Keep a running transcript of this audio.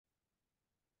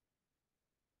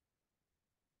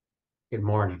Good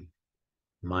morning.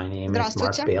 My name is Mark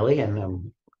Здравствуйте, Bailey, and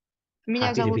I'm меня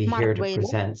happy to зовут be Марк here to Бейли,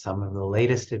 present some of the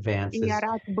latest и я advances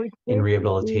рад быть in здесь и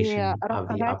rehabilitation of the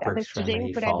рассказать о upper достижениях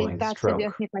extremity в following реабилитации stroke.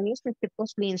 верхней конечности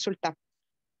после инсульта.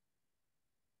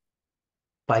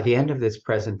 By the end of this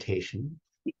presentation,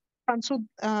 К концу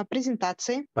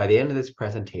презентации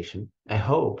I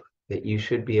hope that you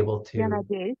should be able я to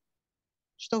надеюсь,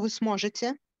 что вы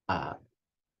сможете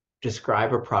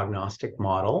describe a prognostic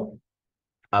model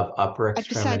of upper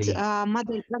описать extremity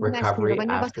модель recovery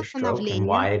прогнозирования after stroke and восстановления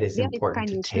why it is верхней important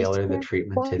to tailor the конечности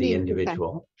treatment to the после инсульта.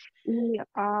 individual. И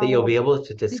That you'll be able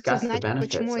to будете discuss the знать,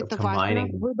 почему benefits of это важно в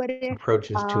combining выборе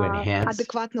approaches to enhance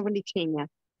адекватного лечения.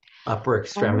 upper Мы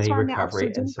с extremity вами recovery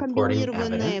обсудим and supporting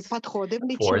комбинированные evidence подходы в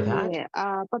for that, лечении and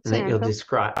that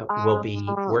пациентов, we'll be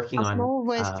working on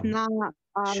основываясь на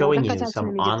showing you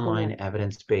some доказательной online медицине.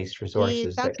 evidence-based И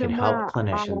resources that также can help мы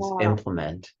clinicians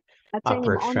implement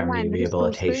upper оценим extremity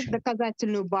онлайн-ресурсы, rehabilitation.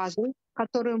 доказательную базу,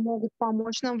 которые могут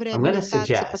помочь нам в I'm going to реабилитации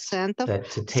suggest пациентов that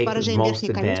to с take поражением most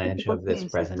верхней конечности advantage of после this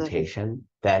инсульта. presentation,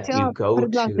 that you Хотела go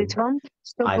предложить to вам,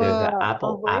 either the чтобы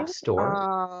Apple вы App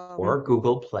Store or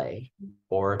Google Play,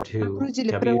 or to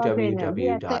загрузили приложение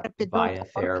viatherapy.org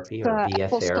www.viatherapy с or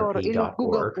Apple Store или в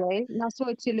Google viatherapy.org Play на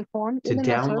свой телефон to или на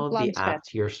свой download the app планшет.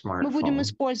 to your Мы будем smartphone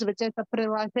использовать это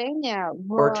приложение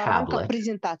or в рамках tablet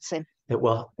презентации. that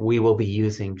we will be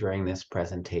using during this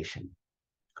presentation.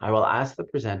 I will ask the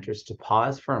presenters to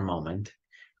pause for a moment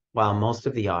while most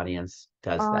of the audience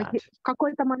does that. В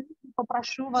какой-то момент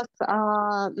попрошу вас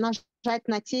нажать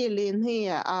на те или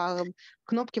иные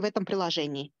кнопки в этом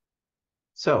приложении.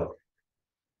 So,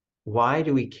 why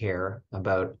do we care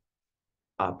about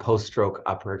post-stroke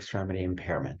upper extremity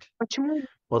impairment? Почему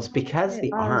Well, it's because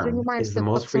the arm is the занимаемся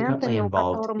most frequently пациентами, у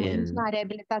involved которых in нужна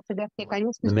реабилитация верхней the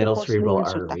конечности middle после cerebral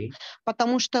инсульта? artery,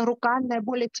 Потому что рука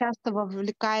наиболее часто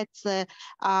вовлекается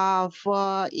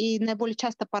и наиболее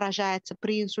часто поражается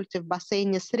при инсульте в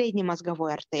бассейне средней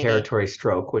мозговой артерии. territory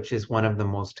stroke, which is one of the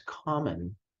most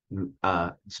common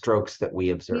strokes that we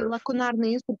И observe.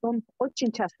 лакунарный инсульт, он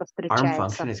очень часто Arm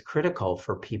function встречается. is critical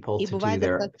for people И to do бывает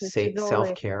their достаточно тяжелый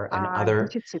self-care and other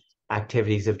дефицит.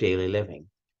 activities of daily living.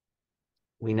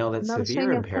 We know that severe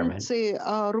Нарушение impairment функции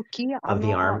руки, of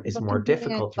the оно arm is more затрудняет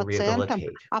difficult to пациентам rehabilitate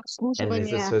and is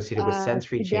обслуживание associated with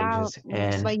sensory себя changes,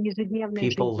 в своей and ежедневной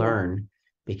people жизни. learn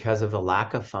because of the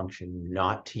lack of function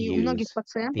not to И у многих use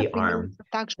пациентов the arm, имеются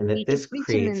также and и that this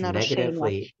чувствительные creates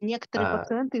нарушения. Некоторые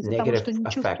пациенты из-за того, negative что не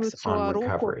effects чувствуют on свою руку,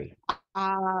 recovery.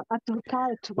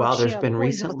 отвыкают While there's вообще been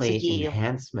пользоваться recently ею.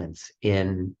 enhancements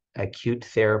in acute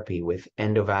therapy with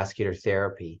endovascular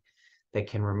therapy that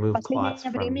can В remove clots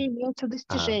последнее время from имеются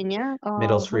достижения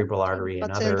middle в cerebral лечении artery and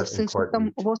пациентов other с инсультом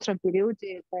important в остром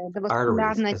периоде, arteries,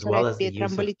 эндоваскулярная as well as the терапия,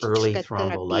 use of early тромболитическая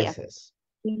терапия. thrombolysis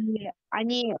И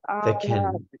они that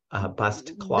can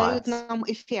bust дают clots. нам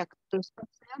эффект. То есть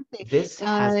пациенты, This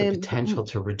has the potential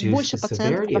to reduce больше the пациентов,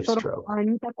 у severity of которых stroke,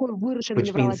 не такой выраженный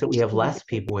which means that we have неврологический less дефект.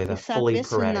 people with И, a fully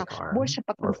соответственно, paretic arm больше or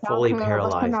потенциал fully к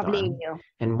paralyzed arm, восстановлению.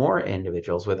 and more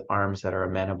individuals with arms that are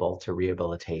amenable to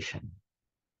rehabilitation.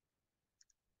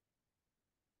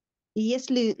 И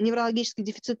если неврологический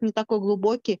дефицит не такой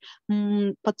глубокий,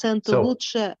 пациенту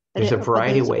лучше There's a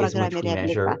variety of поддаются ways in which программе we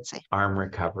measure реабилитации. arm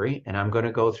recovery, and I'm going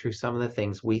to go through some of the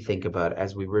things we think about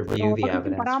as we review the По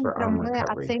каким evidence for параметрам arm мы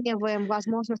recovery. оцениваем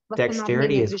возможность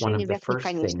Dexterity восстановления is one движения of the верхней first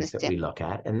things that конечности? we look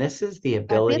at, and this is the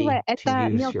ability Первое — to это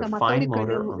use your мелкая fine моторика или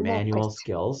motor or manual ловкость.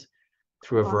 skills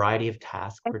through a variety of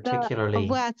tasks, Это particularly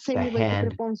вы the оцениваете при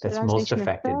hand помощи that's most различных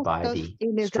affected by тестов the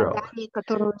или stroke. заданий,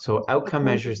 которые So outcome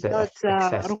нужно measures that сделать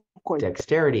assess рукой.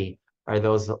 dexterity are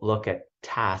those that look at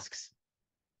tasks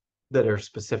that are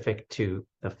specific to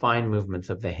the fine movements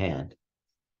of the hand.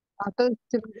 То есть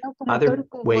мелкую Other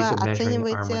моторику вы ways of measuring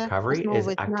arm оцениваете, recovery is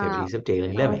основываясь на activities of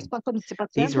daily living. способности These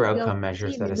пациента are сделать outcome те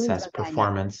measures или that иные assess задания.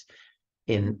 performance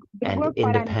and Другой параметр,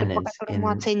 по independence которому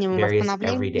мы in оцениваем various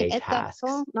восстановление, everyday это tasks, то,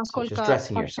 such as насколько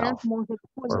dressing пациент yourself может or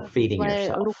пользоваться feeding своей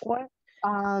yourself. рукой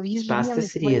в ежедневной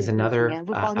Spasticity is своей another жизни,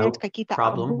 выполнять какие-то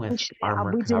problem with arm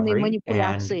обыденные recovery, and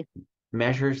манипуляции.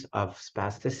 measures of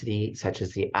spasticity, such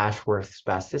as the Ashworth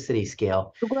spasticity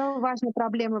scale, Другой важной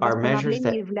проблемой are measures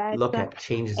восстановления that look является at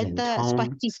changes in tone,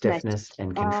 спастичность, stiffness,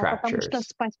 and потому что contractures.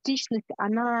 спастичность,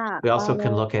 она We also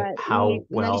can look at и how наличие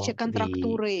well the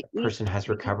контрактуры, и person has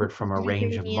recovered from a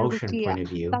range of движение motion руки point of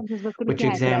view, также which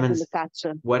затрудняет examines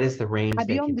реабилитацию. what is the range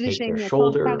they Объем can take their движения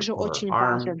shoulder также or очень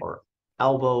arm важен. or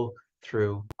elbow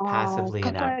through passively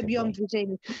and Какой объем actively.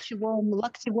 движения в плечевом,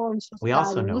 локтевом We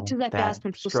also суставе, know that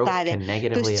лучезапястном stroke суставе. can То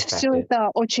negatively есть все affect это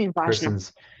очень a важно.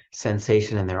 person's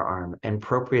sensation in their arm, and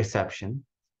proprioception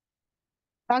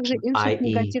Также инсульт i.e.,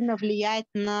 негативно влияет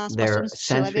на their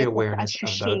способность sensory человека к awareness about the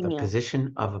ощущению.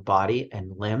 position of a body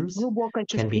and limbs Глубокая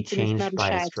can be чувствительность changed by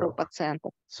a нарушается у stroke.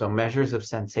 пациентов. So measures of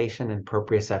sensation and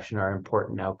proprioception are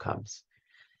important outcomes.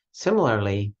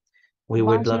 Similarly, we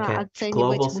would look Важно at оценивать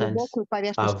global sense глубокую of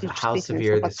поверхностную how чувствительность у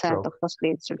severe the пациентов stroke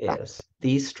после инсульта. is.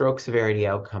 These stroke severity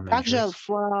outcome Также measures,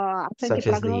 в оценке such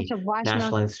as the прогноза важно,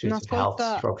 National Institutes of Health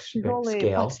насколько Stroke тяжелые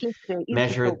Scale, последствия инсульта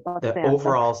measure у the пациента.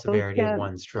 overall То есть severity of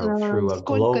one stroke through a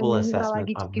сколько global assessment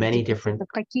of неврологических many different дефицитов,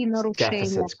 какие нарушения,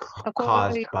 deficits caused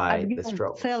какой by the объем в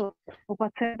stroke. целом у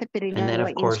пациента And then, перенесла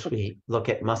of course, инсульт. we look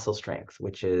at muscle strength,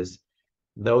 which is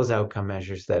those outcome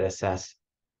measures that assess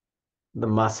the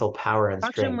muscle power and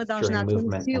Также мы strength должны during оценить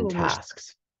movement and силу мышц.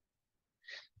 tasks.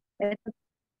 Это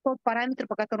тот параметр,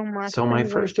 по которому мы So my оцениваем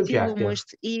first силу objective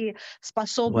мышц и was to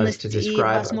способность и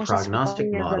describe a возможность prognostic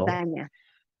выполнения model задания.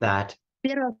 that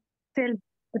Первая цель would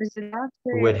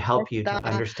презентации help you to это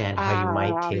understand how you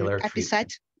might tailor treatment.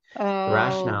 описать The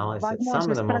rationale is that some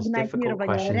of возможность the most difficult прогнозирования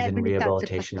questions in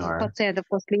реабилитации rehabilitation are: пациентов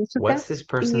после инсульта what's this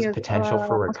person's и potential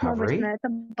for основываясь recovery? на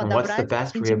этом And what's the подобрать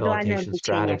best индивидуальное rehabilitation лечение.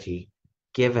 strategy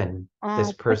given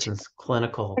this person's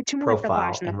clinical Почему это profile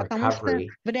важно? and Потому что recovery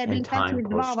в and реабилитации time есть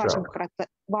два важных post-stroke?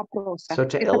 вопроса. So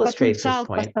to Это illustrate this потенциал к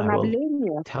point, I will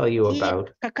восстановлению tell you и about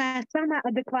какая самая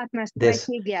адекватная this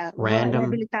стратегия в random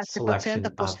реабилитации пациента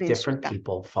selection of после different инсульта.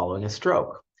 people following a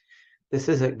stroke. This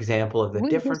is an example of the Вы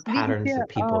здесь different patterns видите that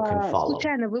people can follow.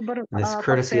 случайный выбор And this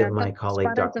courtesy of пациентов my с colleague,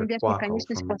 паразом Dr. верхней Kwako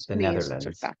конечности from the после Netherlands.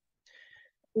 инсульта.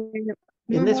 In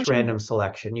Мы this можем random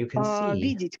selection, you can see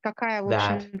видеть, какая, в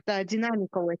that общем-то,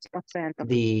 динамика у этих пациентов.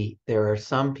 there are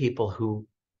some people who,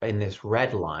 in this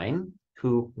red line,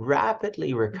 who rapidly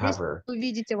Здесь recover вы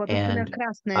видите, вот, например, and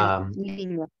красная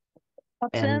линия.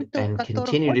 and Пациенты, у которых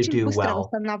continue to очень do быстрое well,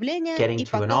 восстановление, getting и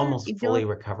to an потом almost fully идет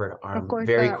recovered arm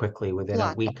very какой-то quickly within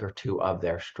a плато. week or two of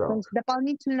their То stroke. есть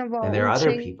дополнительного And there are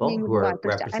other улучшения people не who are бывает. То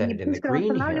есть они represented in the быстро green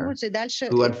here восстанавливаются и дальше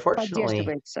who unfortunately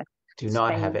поддерживается do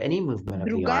not have состояние. any movement of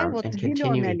the Другая arm вот and continue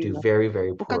зеленая to do линия, very,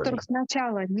 very у poorly. которых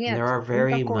сначала And нет there are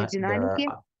никакой there are динамики,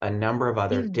 a number of и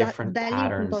other в different дальнейшем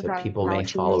patterns тоже that people она may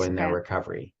очень follow in their низкая.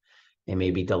 recovery. They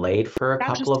may be delayed for a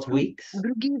Также couple of существуют weeks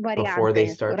другие before they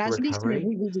варианты, start to различные recovery.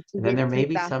 вы видите And then здесь there may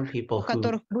be цвета, some people у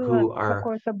которых было who are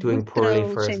какое-то doing быстрое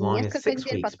poorly for as улучшение long as несколько 6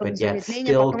 недель, weeks, потом but yet замедление,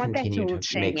 still потом опять continue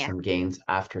to make улучшение. some gains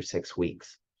after 6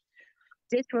 weeks.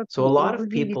 Здесь вот So a lot вы of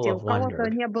people видите, у have кого-то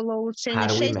wondered, не было how улучшения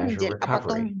do we 6 measure недель, а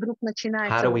потом recovery? вдруг How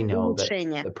начинается do we know that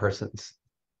улучшение. the person's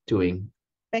doing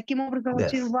Таким образом,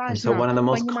 очень this? And so важно one of the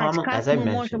most понимать, common, как as I мы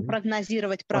можем mentioned,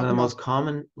 прогнозировать one of the прогноз. most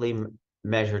commonly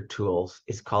measured tools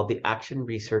is called the Action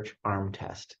Research Arm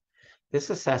Test. This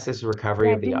assesses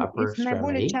recovery И of the один upper из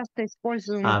наиболее extremity часто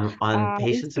используемых on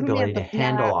patients' ability to инструментов для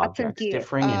handle objects оценки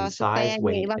differing in size, состояния и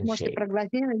weight, and возможности shape.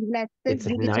 прогнозирования является тест It's a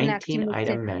двигательной активности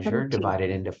 19-item measure руки. divided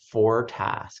into 4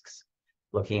 tasks,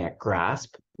 looking at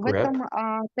grasp, В grip, этом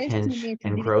тесте pinch, имеется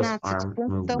and gross 19 arm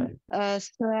пунктов, movement.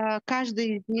 с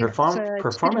каждый из них с 4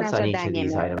 Performance on each of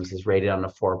these заданиями. items is rated on a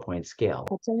 4-point scale,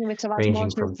 Оценивается ranging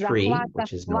from возможность 3, захвата,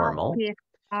 which is normal, схватки,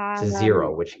 to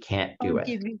 0, which can't do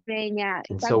тонкие it. движения,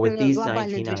 и And so with также these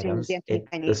глобальные 19 движения items,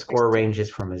 верхней the score конечности. ranges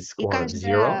from a И score of каждое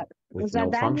 0 with no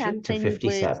задание function to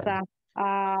 57. оценивается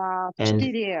в And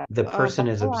 4 the person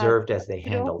is балла от observed as they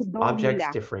 4 handle до objects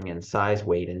 0. differing in size,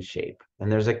 weight, and shape. And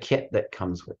there's a kit that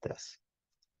comes with this.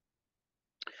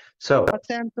 So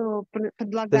Пациенту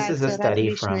this is a предлагаются study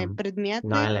различные from предметы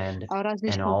Nyland and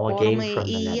различной all again формы, from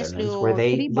и the если Netherlands, where у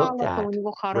they 3 looked балла, то у at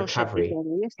него хорошее recovery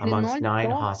движение. Если amongst 0, 9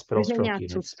 то hospital движение stroke units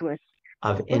отсутствует.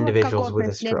 of Было individuals with когортное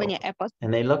a исследование stroke. ЭПОС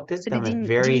And they looked at them среди at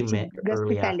very 9 early after the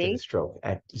госпиталей. stroke,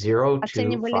 at 0, 2,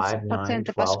 Оценивались 5, 9,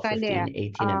 пациенты по 12, шкале 15,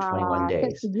 18, and 21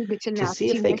 тесты days, двигательной to see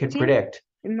if they could активности predict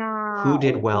who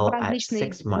did в well at различные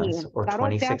 6 дни. months or 2, 5,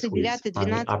 26 weeks 9, on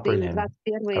the 12, upper limb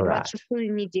 21 и erect. 26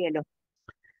 неделю.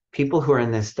 People who are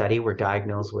in this study were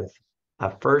diagnosed with a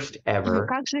first ever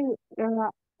Как же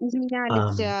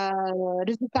изменялись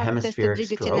результаты теста hemispheric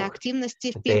двигательной stroke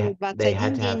активности в that первый they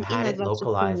had 21 to have день и had на it 26-ю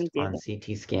localized on неделю.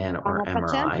 CT scan or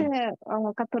Пациенты,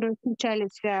 MRI. которые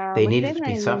случались в They needed to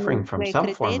be исследовании, имели suffering from свои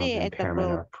some form of критерии. Это impairment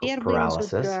был or первый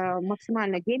инсульт, paralysis,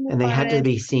 максимально and they had to гемипарез,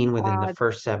 be seen within the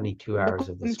first 72 hours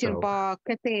of the документирован stroke. по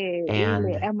КТ или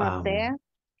And МРТ,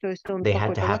 то есть он they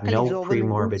had to какой-то have no локализованный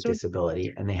premorbid инсульт.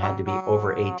 disability, and they had to be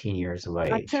over 18 years of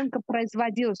age. Оценка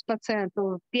производилась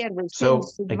пациенту в первые So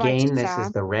 72 again, this часа.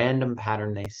 is the random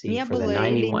pattern they see Не for the было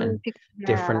или 91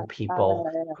 different people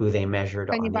who they measured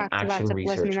on the Action конибактивация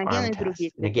Research плазминогена Arm и другие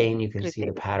Test. And again, you can see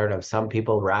the критерии. pattern of some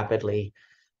people rapidly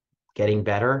getting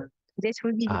better, Здесь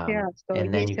вы видите, что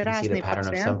and then you есть can see the разные pattern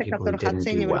of some пациенты, people who которых didn't do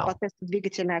оценивали по well. тесту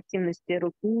двигательной активности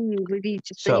руки. И вы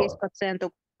видите, что есть So пациенты,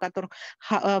 у которых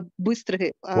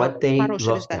быстрый, What they хороший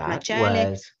looked результат в at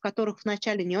начале, was у которых в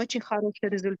начале не очень хороший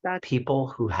результат. people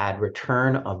who had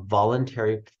return of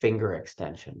voluntary finger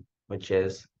extension, which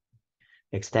is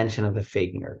extension of the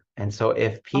finger. And so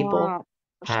if people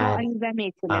Что had они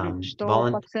заметили, что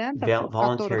у пациентов, у которых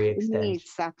voluntary extension,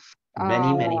 имеется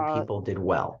many people did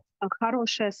well.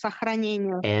 хорошее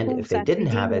сохранение And if they функции didn't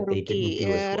have отведения it, they didn't руки,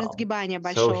 do as well. разгибания So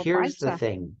большого here's the пальца,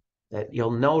 thing that you'll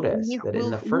у notice них that in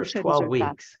был the first лучший 12 результат.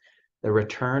 weeks, the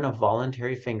return of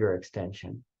voluntary finger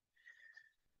extension,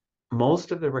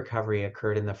 most of the recovery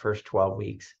occurred in the first 12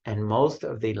 weeks, and most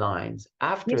of the lines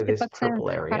after Если this пациент purple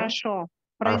area хорошо,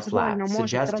 are произвольно flat, может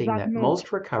suggesting that разогнуть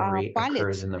most recovery occurs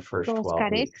палец, in the first то, 12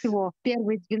 скорее weeks. всего, в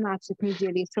первые 12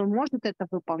 недель, если он может это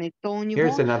выполнить, то у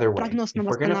Here's него another way. прогноз на If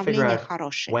we're going to figure восстановление out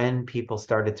хороший. when people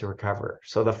started to recover,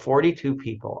 so the 42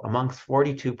 people, amongst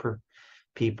 42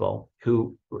 people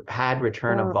who had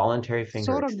return of voluntary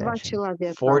finger 42 extension,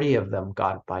 человека 40 of them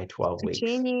got by в 12 weeks.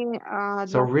 течение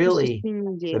So 26 really, the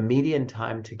недель. median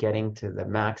time to getting to the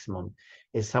maximum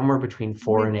is somewhere between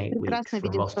 4 and 8 weeks прекрасно for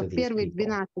видим, most что of в these первые people.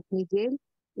 12 недель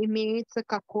имеется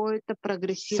какое-то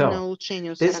прогрессивное So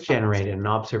улучшение у this 40%. generated an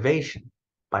observation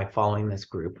by following this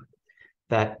group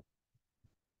that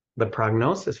the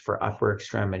prognosis for upper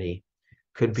extremity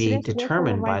could be Вследствие этого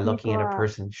determined by looking at a возникла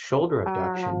person's shoulder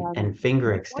abduction and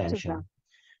finger extension гипотеза, что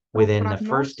within the прогноз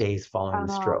first days following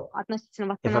the stroke.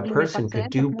 относительно If a восстановления person could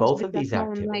пациентов do может both of быть these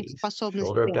основан на их activities, способности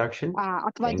shoulder abduction, finger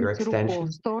отводить руку extension,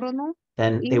 в сторону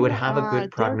then и they would have a good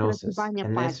делать prognosis. разгибание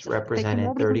And this пальцев. Таким represented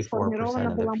образом 34% сформирована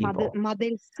of the была people.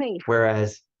 модель SAFE.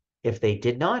 Whereas if they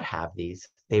did not have these,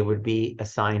 they would be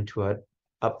assigned to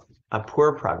a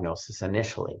poor prognosis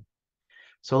initially.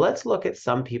 So let's look at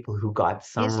some people who got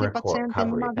some Если пациенты не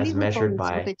recovery могли as measured выполнить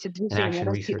вот by эти an движения, action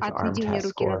research arm отведение test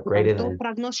руки score разгибания, greater то than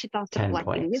прогноз считался 10 плохим.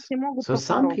 points. Если могут, So то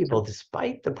some хорошим. people,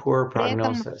 despite the poor При этом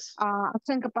prognosis,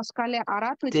 оценка по шкале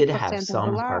Арат у did этих have пациентов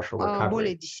some была partial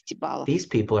более recovery. 10 баллов. These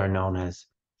people are known as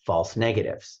false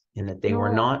negatives in that they were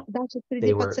Но not, даже they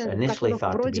среди were пациентов, у initially которых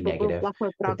thought to вроде be бы был negative,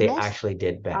 плохой but they прогноз, actually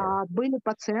did better. были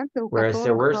пациенты, у Whereas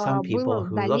there которых were some было people в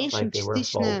who looked дальнейшем like they were full,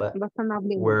 частичное but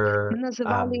восстановление. were Мы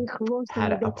называли их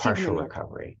had a partial ложно-негативными,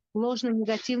 recovery.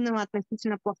 ложно-негативными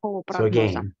относительно плохого So прогноза.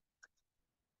 again,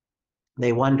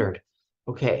 they wondered,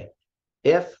 okay,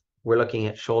 if we're looking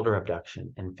at shoulder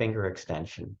abduction and finger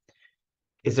extension,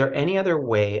 is there any other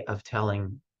way of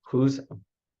telling who's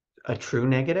a true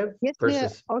negative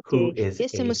versus who is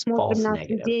Если мы a смотрим false на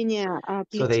negative? отведение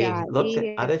So they плеча looked at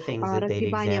и other things that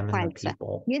they'd разгибание examined the пальца,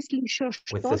 people есть ли еще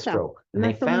with the что-то, stroke, and на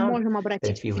they что мы found можем that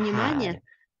обратить if you внимание had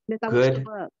для того, good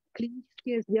чтобы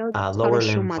клинически сделать lower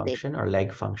хорошую limb модель? function or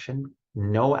leg function,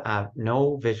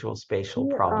 no visual spatial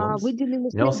problems, Выделили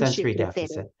no следующие sensory критерии.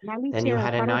 deficit, then you Наличие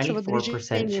had a хорошего 94%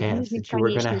 движения в chance нижних that you were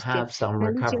going to конечностей, have some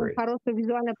наличие recovery. хорошего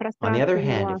On the other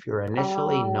hand, визуально-пространственного if you were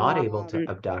initially not able to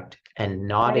abduct and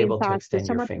not able to ориентации, extend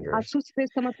your fingers, отсутствие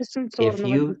if соматосенсорного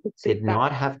you did дефицита,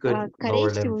 not have good скорее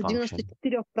lower limb всего, в function, if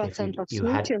 94% you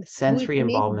had случаев будет sensory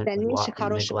иметь involvement with дальнейший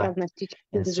хороший neglect прогностический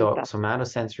and so результат.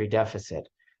 somatosensory deficit,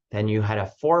 then you had a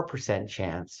 4%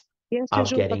 chance Если of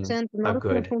же у getting пациента a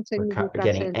нарушена good функция нижней getting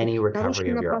процессы, any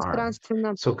recovery of нарушена your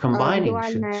arm. So combining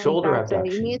пространственно-визуальная shoulder ориентация,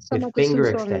 abduction имеет with finger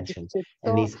соматосенсорный extension дефицит,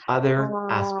 and то these other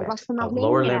aspects of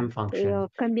lower восстановление limb function, в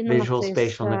visual комбинации с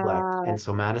spatial neglect, and другими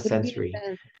somatosensory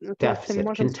функциями deficit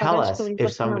можем can tell сказать, что у us них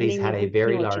if somebody's восстановление had a будет не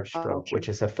very очень large stroke, хорошим. which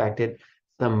has affected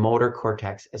the motor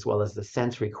cortex as well as the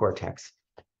sensory cortex.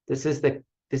 This is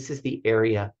the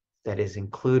area that is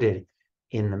included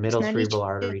in the middle cerebral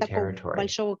artery territory.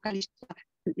 Большого количества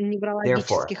Therefore,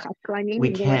 неврологических отклонений we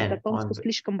говорит о can, том, что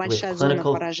слишком with большая зона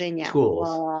clinical поражения tools,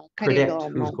 в коре predict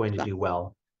головного who's going to мозга. do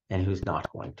well and who's not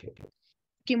going to.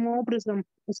 Таким образом,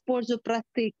 используя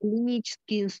простые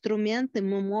клинические инструменты,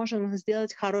 мы можем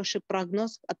сделать хороший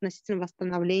прогноз относительно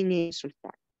восстановления инсульта.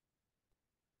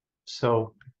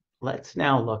 So let's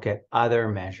now look at other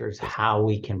measures, how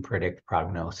we can predict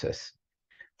prognosis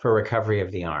for recovery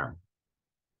of the arm.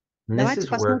 And this Давайте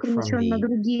is work посмотрим from еще на the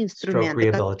другие Stroke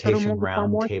инструменты, которые Rehabilitation могут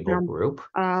помочь Roundtable нам Group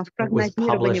в that was прогнозировании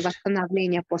published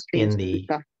восстановления после in the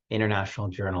инсульта. International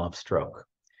Journal of Stroke.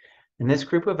 And this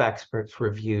group of experts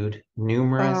reviewed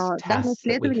numerous Данное tests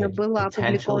that we исследование could было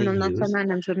potentially опубликовано в use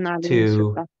национальном журнале to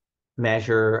инсульта.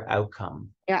 measure outcome,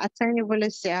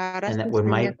 Oценивались and that различные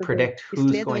might методы predict who's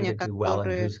going исследования, to do well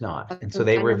and которые who's not. And so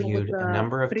they могут reviewed a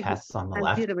number of tests on the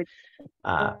left,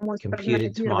 помочь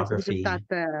computed прогнозировать tomography,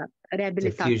 результаты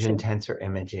diffusion реабилитации. tensor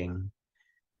imaging,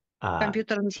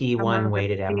 T1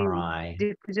 weighted MRI,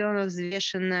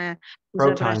 диффузионно-взвешенное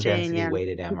proton density изображение,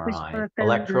 weighted MRI, диффузионно-центральное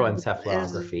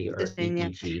electroencephalography or изображение,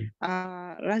 EEG,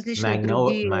 различные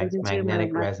другие изучаемые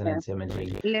magnetic методы, resonance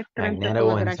imaging,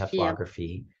 электроэнцефалография,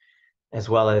 magnetoencephalography, as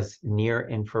well as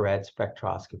near-infrared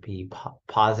spectroscopy,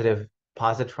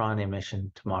 positron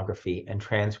emission tomography, and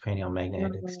transcranial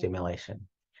magnetic stimulation.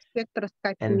 And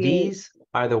спектроскопия, these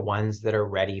are the ones that are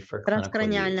ready for clinical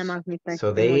транскраниальная use. магнитная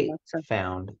So they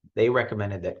стимуляция.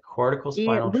 recommended that cortical И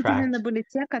spinal выделены tract были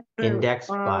те, которые indexed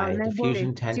by наиболее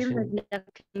diffusion эффективны tension для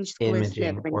клинического imaging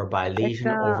исследования. or by lesion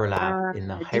Это overlap in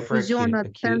the hyperacute,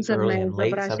 acute, early, диффузионно-цензорное and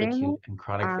late изображение, subacute and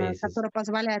chronic phases которое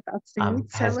позволяет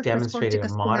оценить has целостность demonstrated a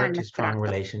moderate to кортикоспинальных strong трактов.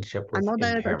 relationship with Оно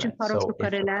дает очень impairment. хорошую So if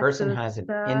a person корреляцию has an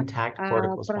с intact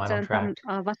cortical spinal процентом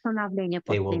tract, восстановления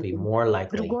they после will be инсульта. more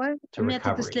likely Другой to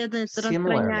метод recovery. исследования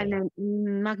Similarly, транскраниальной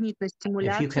магнитной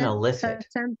if you can стимуляции с elicit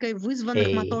оценкой вызванных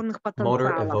a моторных motor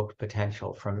потенциалов. evoked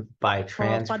potential by В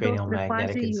transcranial подобной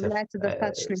фазе magnetic является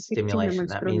достаточно эффективным stimulation,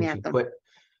 that means you инструментом. put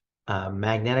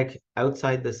magnetic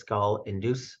outside the skull,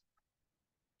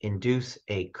 induce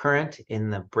a current in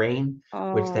the brain,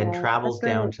 which then travels Это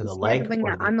down to the leg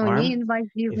исследование, or the оно arm. If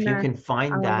you неинвазивное, can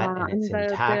find that and оно it's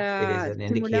дает intact, it is an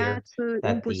indicator стимуляцию,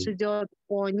 that импульс the идет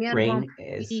по нервам, brain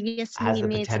и если has the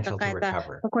имеется potential to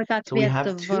recover. какой-то So we ответ have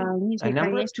в a нижней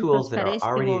number of конечности, tools that are скорее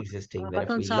already всего, existing that if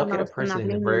we потенциал look на at a person in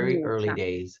the восстановление very early имеется.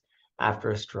 days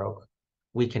after a stroke,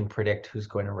 we can predict who's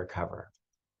going to recover.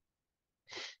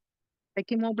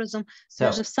 Таким образом, So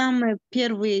даже в самые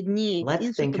первые дни let's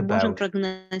think инсульта можем about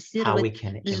how we прогнозировать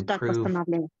can результат improve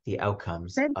восстановления. the outcomes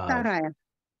Цель of вторая.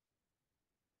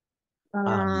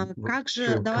 Как же,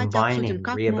 through давайте обсудим, combining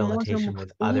как мы можем rehabilitation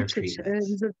with other улучшить treatments.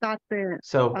 результаты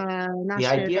So the нашей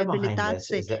idea behind this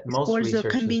реабилитации, is that most используя research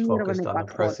is комбинированный focused on the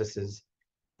подход. processes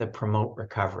that promote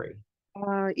recovery.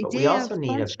 But we Идея also в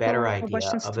need том, a better что idea of the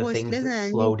большинство things that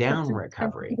исследований, slow они down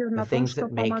recovery, концентрируются the на том, things что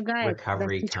that make помогает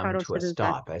recovery достичь come to хороший a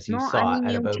результат. stop. As you Но saw, они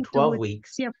at не about 12 учитывают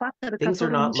weeks, те факторы, things are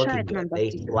которые not looking мешают нам good. They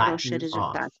достичь хороший flatten off.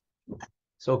 результат.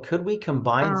 So could we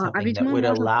combine something Ведь that мы would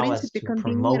можем, в allow us принципе, to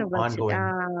promote комбинировать ongoing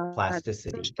то,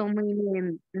 plasticity? что мы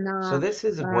имеем So this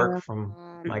is work from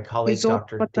my colleague, из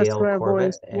Dr. опыта Dale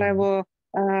Corbett, and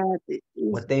из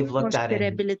what they've looked at возможности in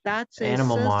реабилитации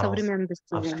animal с models современными of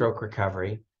достижениями. stroke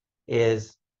recovery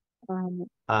is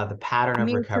the pattern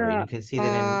of recovery. You can see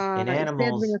that in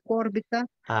animals, исследование Корбита,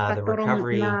 в the котором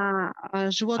recovery на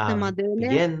животной модели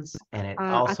begins and it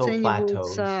also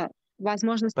plateaus. оцениваются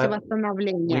возможности But we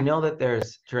восстановления. know that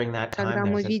during that time, Когда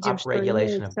мы there's an видим, что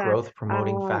upregulation of имеется growth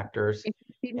promoting factors and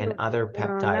период other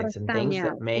peptides and things нарастания,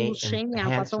 that may улучшения, а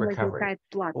enhance потом recovery. возникает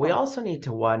But we плато. also need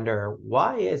to wonder,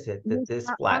 why is it that Есть this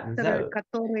flattens факторы, out?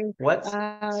 которые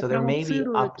So there may be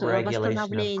провоцируют upregulation of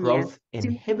восстановление, growth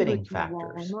inhibiting стимулируют его,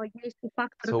 factors. но есть и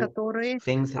факторы, So которые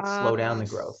things that slow down the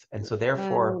growth. And so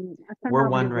therefore, we're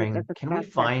останавливают wondering, этот can we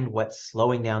процесс. find what's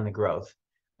slowing down the growth?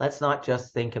 Let's not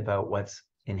just think about what's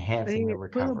enhancing the И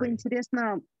было бы recovery.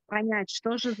 интересно понять,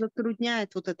 что же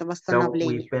затрудняет вот это So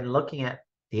восстановление. we've been looking at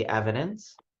the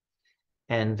evidence,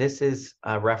 and this is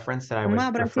a reference that I Мы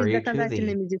would refer обратились к you to,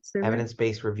 доказательной the медицины,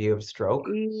 evidence-based review of stroke,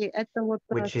 и это вот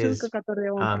which ссылка, is которую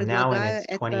я вам now in предлагаю,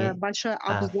 its это большой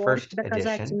обзор 21st edition.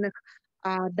 доказательных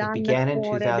It данных began in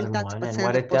по реабилитации 2001, and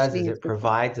what пациентов it does после is it инсульта.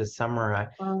 provides a summary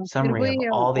of Впервые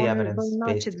all the он был evidence-based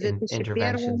начат в interventions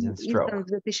 2001, in издан stroke. в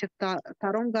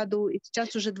 2002 году, и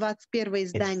сейчас уже 21 It's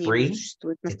издание его free,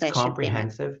 существует в it's настоящее время.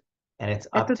 comprehensive, and it's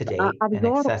up Этот to date and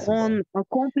обзор, accessible. он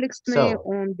комплексный, So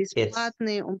он it's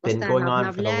бесплатный, он been going постоянно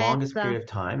on for the longest обновляется. period of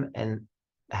time and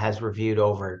has reviewed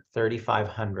over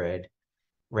 3,500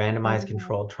 randomized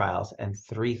controlled trials and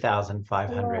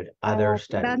 3,500 other Данный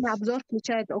studies. обзор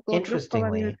включает около 3,5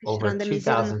 Interestingly, тысяч over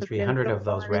рандомизированных 2,300 исследований, of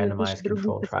those 2,5 тысяч randomized других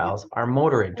controlled trials исследований. are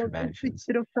motor Около interventions.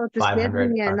 300 500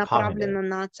 исследований are направлено cognitive.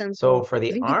 на оценку So for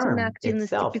the двигательной arm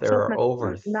активности, itself, 500 there are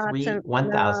over на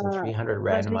 1,300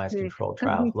 randomized различные controlled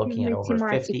trials looking at когнитивные over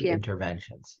 50 тематики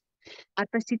interventions.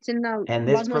 относительно And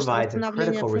this возможности provides a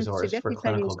восстановления critical функции resource for верхней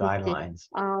clinical конечности. guidelines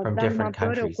В from данном different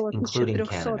обзоре countries, около including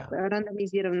 1300 Canada.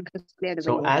 рандомизированных So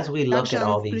исследований. as we look Также at он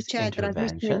all these включает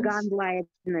различные interventions,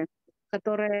 гандлайны,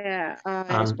 которые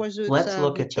let's используются в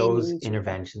look at лечении those инсульта.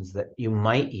 interventions that you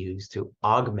might use to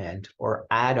augment or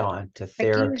add on to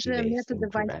Какие же therapy-based методы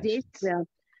interventions. воздействия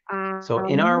So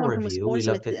in мы our можем review, we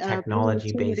использовать looked at при лечении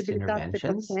technology-based реабилитации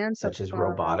interventions пациентов such as от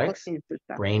robotics, инсульта.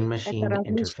 Это brain-machine interface,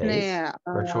 различные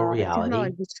virtual reality,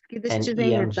 технологические and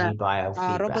достижения, это EMG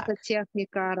biofeedback.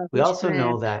 робототехника, We also различные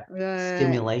know that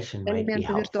stimulation might be элементы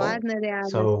helpful. виртуальной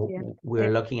So реальности,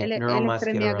 we're looking at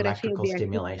neuromuscular электромиография, electrical биохимия,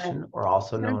 stimulation, or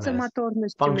also known as сенсомоторную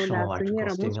functional стимуляцию,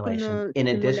 electrical stimulation, нейромускульную in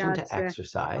addition to стимуляцию,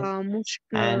 exercise. And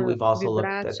мышечную we've also looked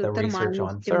at вибрацию, the research термальную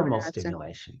on thermal стимуляцию,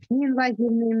 stimulation.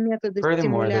 неинвазивные методы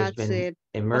Furthermore, there's been стимуляции,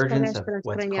 emergence of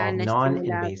what's called повторяющая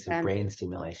non-invasive стимуляция, brain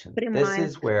stimulation. This прямая,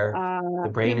 is where the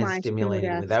brain is прямая stimulated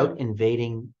стимуляция. without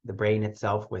invading the brain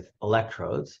itself with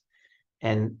electrodes,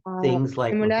 and things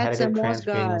like Стимуляция repetitive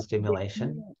мозга transcranial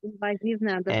stimulation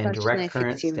инвазивная, and достаточно direct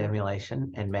current эффективна.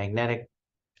 stimulation and magnetic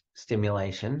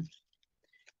stimulation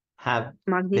have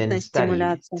Магнитная been studied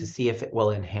стимуляция to see if it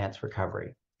will enhance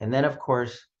recovery. And then, of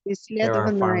course, there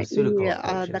are исследована pharmaceutical и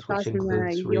approaches, which доказана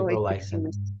include ее cerebral lysin,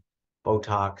 эффективность.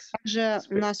 Botox, Также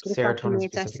у нас в руках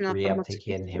имеется serotonin-specific арсенал reuptake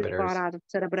фармацевтических inhibitors, препаратов, and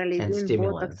церебролизин, ботокс,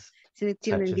 stimulants,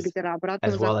 селективные such ингибиторы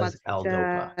обратного as well as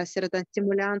захвата, L-DOPA.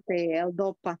 серотонстимулянты,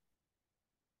 L-DOPA.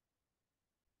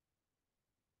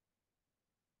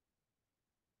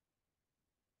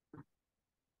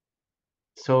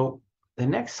 So the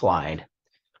next slide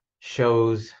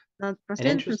shows На an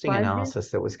следующем interesting слайде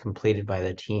analysis that was completed by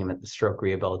the team at the Stroke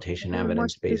Rehabilitation вы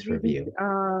можете Evidence-Based видеть Review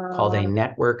called a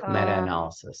network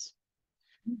meta-analysis.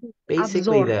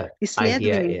 Basically, обзор the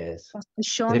idea исследований, is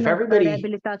that if посвященных everybody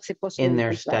реабилитации после in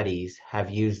their инсульта. studies have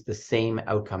used the same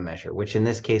outcome measure, which in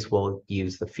this case we'll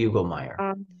use the Fugl-Meyer,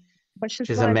 which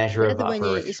is a Большинство measure of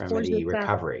upper исследований extremity используются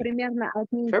recovery. примерно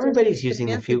одни If и те же everybody's using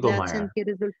the инструменты для Fugl-Meyer, оценки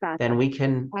результата. then we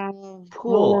can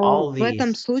pool all В этом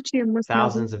these случае мы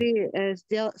thousands of смогли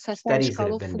составить studies that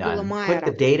шкалу have been done, put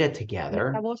the Фугела-Майера data для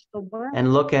together, того, чтобы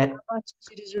and look at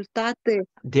побачить результаты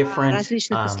different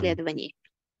различных исследований.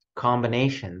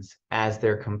 combinations as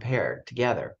they're compared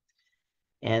together.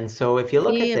 And so if you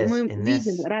look И at this мы in видим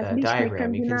this различные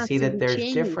diagram, you can see комбинации that there's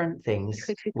лечений, different их things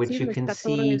which you эффективность, can которые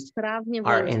see are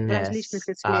сравнивались in в различных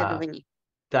this исследованиях.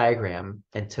 diagram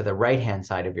and to the right-hand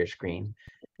side of your screen.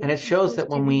 And it shows that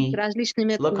Можете when видеть we различные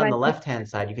методы look on the воздействия, left-hand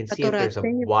side, you can see if которые there's a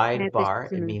оценивают wide этой bar, it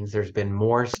стены. means there's been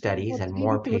more studies Вот and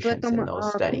more видите, вот в patients этом in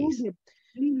those studies. круге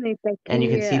длинные And you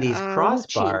can see такие these лучи.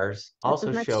 crossbars Это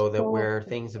also значит, show that что where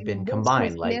things have been больше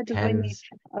combined, like исследований, TENS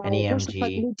and больше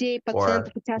EMG людей, or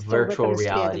пациентов участвовало в virtual этом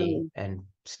reality исследовании. and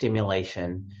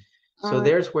stimulation. So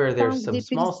there's where Там, there's some где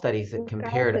small studies that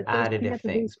compared пересекаются, то есть additive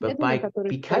методы things, but исследований, которые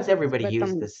because используются everybody в used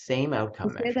этом the same outcome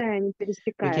measure, исследовании, они we can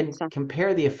пересекаются.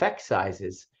 compare the effect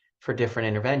sizes for different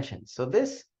interventions. So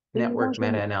this И network можем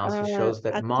meta-analysis shows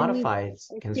that оценить modified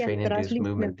эффект constraint-induced различных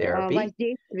movement therapy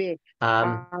воздействий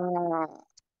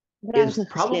в is разных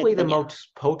probably the исследованиях.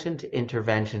 most potent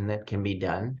intervention that can be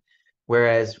done,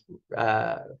 whereas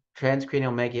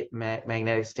transcranial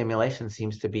magnetic stimulation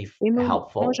seems to be И мы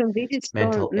helpful. можем видеть, что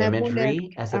Mental наиболее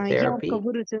imagery as a ярко therapy,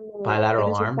 выраженный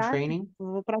bilateral arm результат training.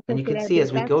 в And you процессе can see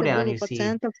as we go реабилитации down, был you у see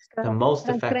пациентов с the most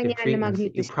effective транскраниальной treatments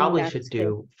that you магнитной probably should стимуляцией.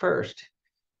 do first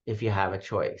if you have a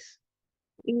choice.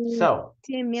 И So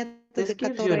те this методы,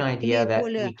 gives you an которые idea имеют that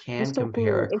более we can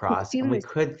compare высокую across, and we эффективность,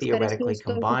 could скорее всего, theoretically стоит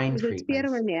combine использовать treatments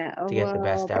первыми to get the в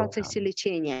best процессе outcome.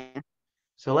 лечения.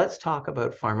 So let's talk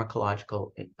about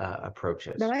pharmacological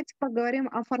approaches. Давайте поговорим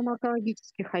о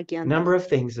фармакологических агентах. Number of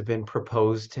things have been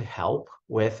proposed to help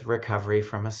with recovery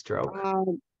from a stroke.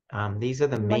 These are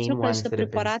the main Большое ones количество that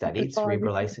have been препаратов studied: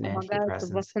 cerebral предположительно lysin помогают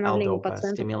в antidepressants, восстановлении L-DOPA,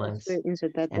 пациентов stimulants, после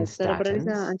инсульта. Это and церебролизин,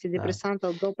 statins. антидепрессанты,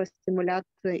 L-DOPA,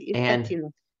 стимуляции и And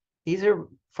статины. these are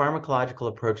pharmacological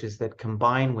approaches that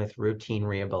combine with routine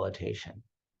rehabilitation.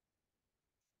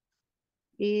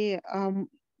 И,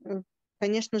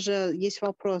 конечно же, есть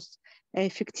вопрос,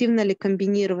 эффективно ли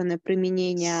комбинированное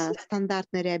применение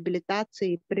стандартной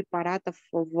реабилитации и препаратов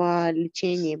в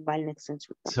лечении больных с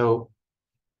инсультом. So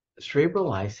cerebral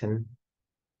lysin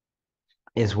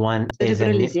is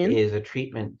Церебролизин is a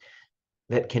treatment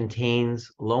that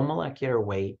contains low molecular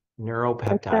weight это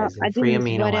neuropeptides and один free из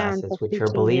amino acids, вариантов which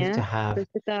are believed to лечения. То have есть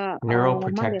это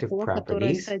neuroprotective молекула,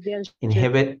 которая properties, содержит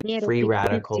inhibit free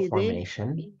radical нейропептиды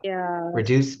formation, и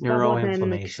reduce свободные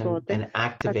neuroinflammation, аминокислоты, and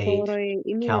activate которые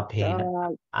имеют calpain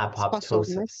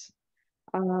способность apoptosis.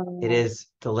 It is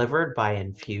delivered by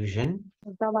infusion,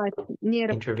 создавать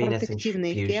intravenous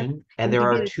нейропротективный эффект, infusion, and there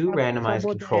are ингибировать two randomized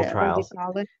control свободные trials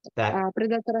радикалы, that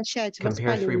предотвращать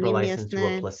compare cerebral воспаление lysin to a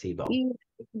местное placebo. и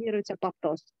ингибировать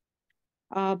апоптоз.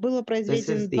 Было This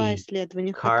произведено is 2 the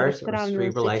исследования, в которых CARS, or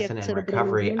cerebral сравнивался lysin эффект and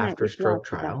recovery церебролизина after и stroke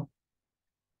плацебо.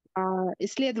 trial,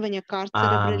 Исследование КАР,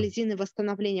 церебролизин и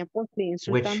восстановление после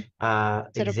инсульта, which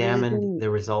examined церебролизин the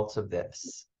results of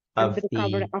and the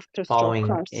recovery after stroke, following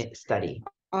CARS. study.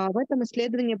 В этом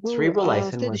исследовании был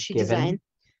Cerebrolysin was следующий дизайн.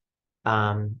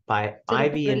 given by IV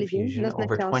Церебролизин infusion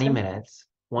over 20 назначался minutes,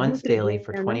 once daily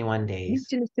for внутривенно 21 days,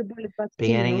 длительностью более 20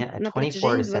 beginning минут at на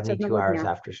 24 to протяжении 72 21 hours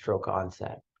дня, after stroke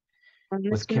onset.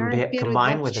 Was начиная в первые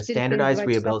combined with a 24-72 standardized часа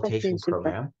после rehabilitation инсульта.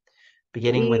 program,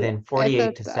 beginning И within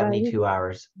 48 to 72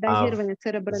 hours of дозирование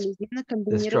церебролизина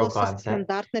the stroke комбинировалось со onset,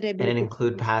 стандартной and it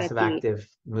include реабилитационной passive терапией. active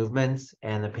movements,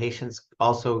 and the patients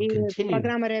also И continued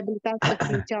программа реабилитации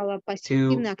включала 2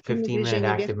 пассивные активные 15-minute движения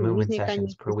active верхней и movement нижней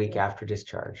sessions per week конечности. after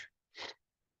discharge.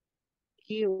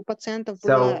 И у пациентов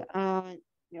So было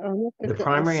the несколько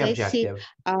primary сессий objective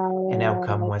and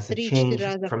outcome was a 3-4 change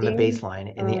раза в from the день,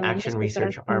 baseline in the action несколько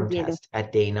раз research в arm неделю. test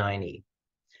at day 90.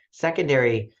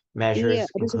 Secondary И measures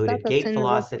included результат gait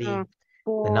оценивался velocity, the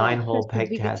по 9-hole тесту peg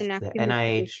test, двигательной the активности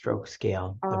NIH stroke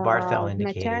scale, the Barthel в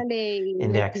indicated начале и на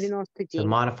index, 90 the день.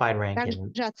 modified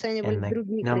Rankin, Также оценивали and the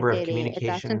другие number of критерии. Это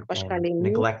communication оценка по and шкале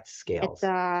МИР, neglect scales.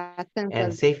 это оценка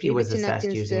And safety was двигательной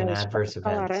assessed using an активности, adverse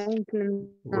шкала events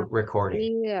Рэнкина recording.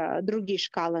 и другие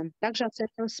шкалы. Также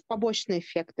оценивались побочные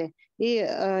эффекты и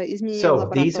изменения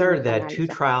So these are лабораторных the two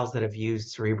анализов. trials that have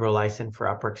used cerebrolysin for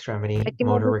upper extremity Таким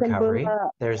motor образом, recovery. было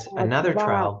There's another два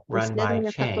trial run by исследования,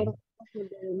 в Chang, которых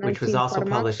можно было which was найти also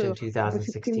published in информацию об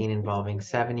 2016 involving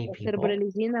 70 people,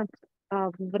 церебролизина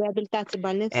в реабилитации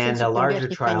больных с and a инсультом larger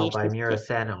верхних trial by конечностей.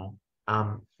 Murasano.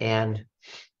 And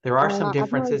there are some Одно из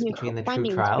differences них between the two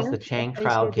поменьше, trials. The Chang это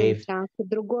trial исследование gave Чанг,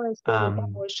 другое исследование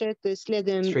побольше, это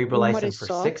исследование cerebrolysin for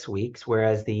Морисо. 6 weeks,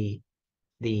 whereas the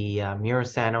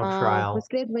Murasano В trial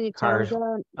исследовании CARS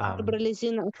Чанга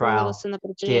церебролизин trial оценивался на did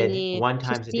протяжении one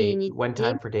 6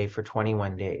 time недель. per day for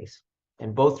 21 days.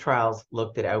 And both trials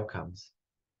looked at outcomes.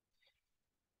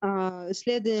 So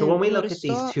Исследование when we look at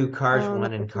these Морисо two CARS на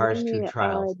 1 and CARS 2 протяжении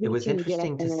trials, it was 9 недель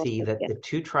interesting to see that оценивался. the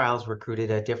two trials recruited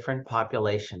a different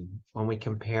population when we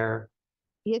compare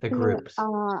the Если мы groups.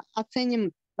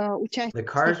 оценим The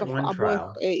CARS участников 1 обоих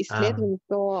trial исследований,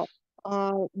 то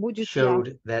будет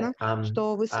showed ясно, that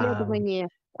что в исследовании it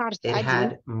CARS-1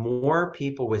 had more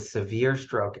people with severe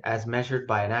stroke as measured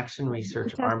by an action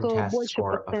research arm участвовало test больше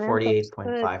score of пациентов с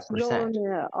 48.5%,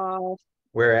 тяжелыми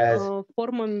whereas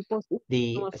формами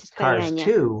the постинсультного CARS состояния.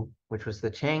 2, which was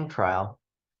the Chang trial,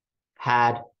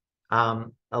 had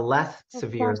a less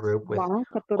severe group with CARS-2,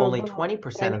 которое only было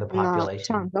 20% of the проверено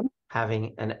population Чангом,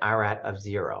 having an RAT of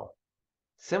 0.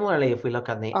 Similarly, if we look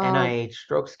on the NIH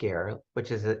stroke scale, which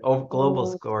is a global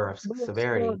score of было всего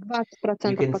severity,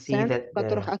 you 20% can see пациентов, that у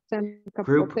которых the оценка по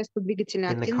group тесту двигательной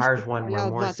in the активности CARS 1 were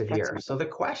составляла more severe. 20%. So the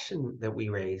question that we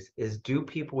raise is, do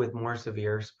people with more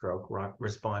severe stroke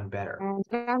respond better?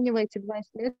 Сравнивая эти два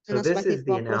исследования, у So нас this возник is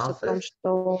the вопрос о том, analysis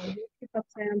что есть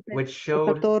пациенты, which у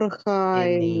showed которых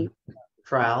in the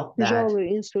trial that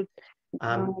тяжелый инсульт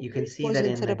you can при see that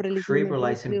использовании in the церебролизина будет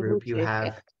cerebrolysin group, you лучший have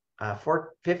эффект.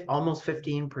 almost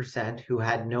 15% who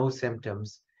had no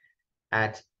symptoms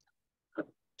at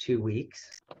 2 weeks.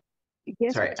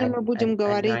 Sorry, Если мы будем at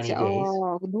говорить 90 days.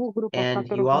 о двух группах, в And you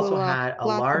которых also было had a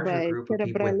плацебо larger и group of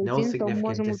people with no церебролизин, то мы significant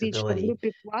можем увидеть, что в disability.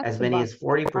 группе As many плацебо as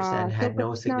 40% had только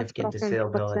no significant 15%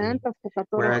 disability, пациентов, у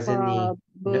которых whereas in the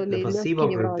были placebo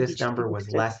легкие group, this number неврологические was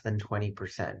дефекты. less than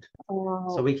 20%.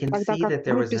 So we can Тогда see как that в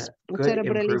there was группе a с good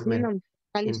improvement церебролизином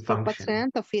in количество function.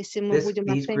 пациентов, если мы будем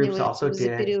These groups оценивать also за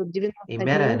did период a 90 дней,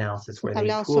 meta-analysis where they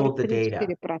составляло pooled the data.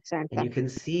 43%. And you can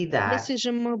see that Если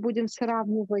же мы будем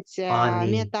сравнивать on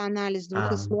the мета-анализ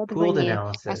двух pooled исследований,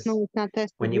 analysis, основываясь на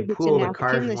тесте when you pool двигательной the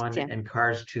CARS 1 активности, and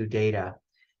CARS 2 data,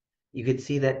 you can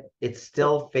see that it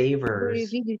still вы favors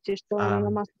видите, что на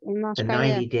the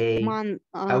шкале 90-day МАН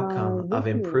outcome of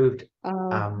верхней improved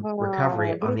в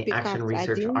recovery on the группе action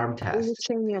research CARS-1 arm test.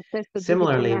 улучшение теста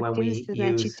Similarly, двигательной when we активности use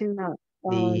значительно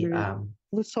the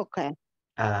высокое.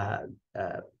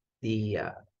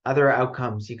 Other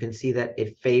outcomes, you can see that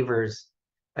it favors,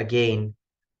 again,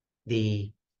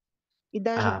 the И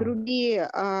даже другие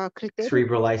критерии,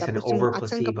 cerebrolysin допустим, over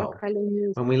оценка по placebo. шкале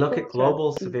МИР When we look at тоже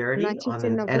global severity on the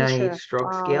значительно NIH выше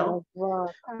stroke scale, в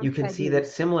you can see CARS-1. that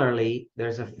similarly,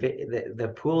 there's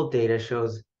the pooled data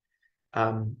shows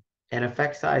an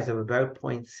effect size of about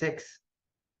 0.6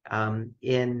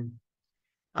 in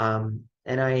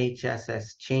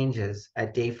NIHSS changes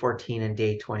at day 14 and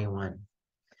day 21.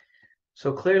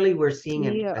 So clearly we're seeing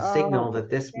a signal that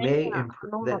this may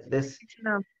improve, that this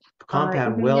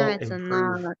compound will изменяется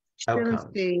improve на outcomes.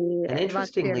 14 и And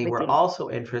interestingly, 21 we're день. also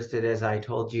interested, as I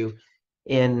told you,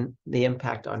 in the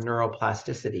impact on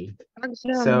neuroplasticity.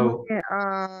 Также So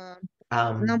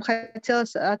нам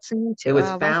хотелось оценить it was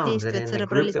found that воздействие in the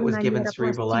group that was церебролизина на given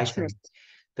cerebrolysin, нейропластичность.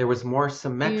 there was more И было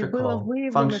symmetrical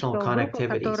выявлено, functional что группа,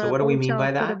 connectivity. So которая what do we mean получала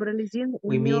by that? церебролизин, у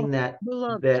We нее mean that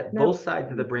было both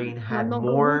sides of the brain had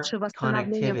намного more лучше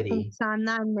восстановление connectivity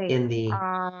функциональной in the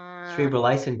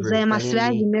cerebral-Lysin group than in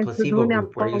взаимосвязи the между placebo двумя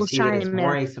group, where you see that it's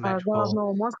more полушариями asymmetrical,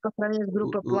 головного мозга по сравнению с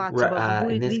группой плацебо.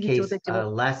 Вы in будете this видеть вот case, эти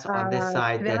вот less on this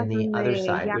side than the other связанные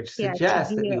side, which яркие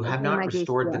suggests that очаги you have not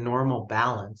restored the взаимодействия. normal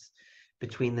balance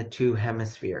between the two То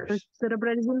hemispheres. есть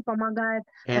церебролизин помогает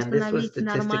And this was восстановить statistically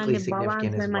нормальный баланс significant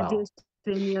as well.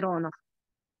 взаимодействия нейронов.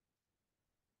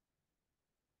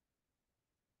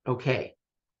 Okay,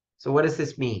 so what does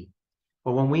this mean?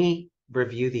 Well, when we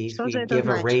review these, Что же we это give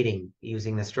a значит? rating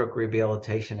using the stroke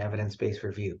rehabilitation evidence-based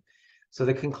review. So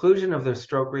the conclusion of the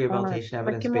stroke rehabilitation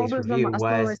Таким evidence-based образом, review was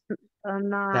основываясь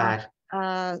на that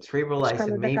cerebral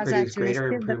шкале lysin may produce greater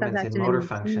доказательности, improvements in motor доказательной медицины,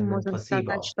 function than можем сказать,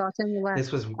 placebo. что оценивая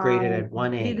This was graded at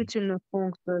 1A. двигательную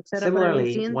функцию,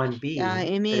 Similarly, церебролизин 1B,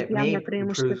 that имеет it may явное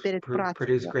преимущество перед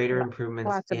produce greater improvements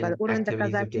плацебо. in Уровень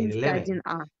activities of daily доказательности living,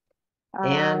 1А.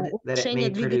 and that it Улучшение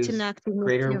may produce двигательной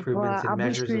greater активности в improvements in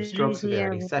measures обычной of stroke жизни,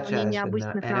 severity, в such выполнении as in the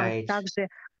обычных навыков NIH также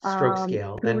stroke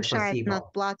scale, than превышает над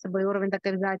placebo. плацебо и уровень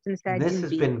доказательности And this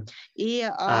has 1B. been И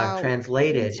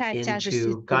translated уменьшает тяжесть into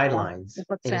инсульта guidelines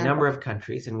у in a number пациентов. of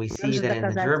countries, and we see Также that in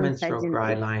the German доказательность stroke 1B.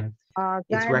 guideline,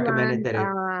 it's Гайдлайн recommended that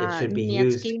it should be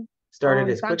used, немецкий, started он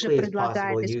as также quickly as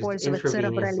предлагает possible, used использовать intravenously,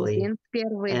 церебролизин в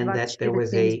первые and that there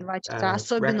was a 24-72 часа,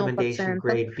 особенно у recommendation пациентов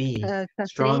grade B, со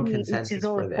strong средней и consensus for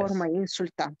тяжелой this. формой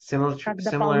инсульта, как Similarly,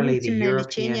 the дополнительное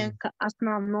лечение European к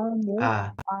основному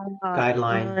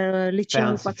guideline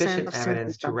лечению found sufficient пациентов с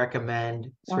evidence to инсультом.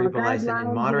 recommend cerebral lysin in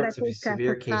Гайдлайн moderate to Европейской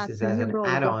severe cases ассоциации as an неврологов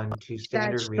add-on to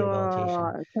считает, standard rehabilitation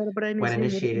что when церебролизин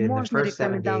initiated in the можно first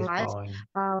 7 days рекомендовать following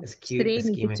в acute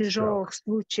средних и ischemic тяжелых stroke.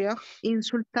 случаях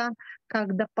инсульта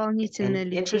как дополнительное And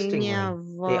лечение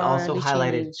interestingly, they в also лечении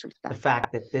highlighted инсульта. the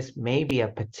fact that this may be a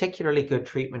particularly good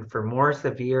treatment for more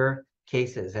severe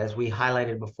cases, as we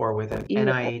highlighted before, with an И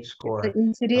NIH score это of greater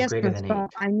интересно, than что 8.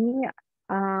 они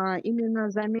именно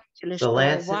заметили, The что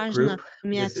Lancet важно group,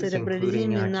 иметь this is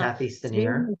including церебролизин на Kathy Stenier,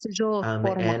 средних и тяжелых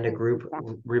формах and a group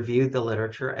инсульта. reviewed the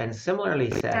literature and similarly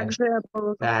said Также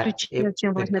было that заключение, очень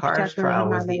the важно, CARS печатано в trial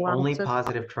was журнале the only Lancet,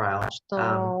 positive trial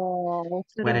что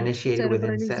when initiated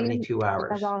within церебролизин 72 hours.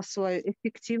 показал свою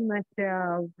эффективность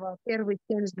в первые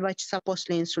 72 часа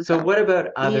после So инсульта what about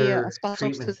и other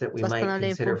способствует treatments that we might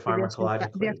восстановлению consider функции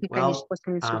pharmacologically? верхней конечности Well,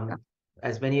 после инсульта.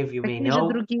 as many of you may Какие же know,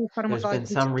 другие there's been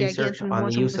some фармакологические research агенты мы on the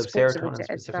можем use of использовать?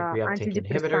 serotonin-specific Это reuptake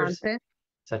inhibitors, антидепрессанты,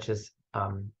 such as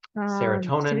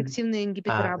serotonin, селективные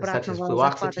ингибиторы such as обратного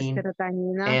захвата fluoxetine,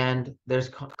 серотонина. and there's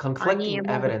Они conflicting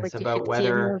могут evidence быть about эффективны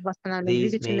whether в восстановлении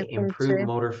these двигательной may improve функции,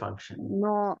 motor function.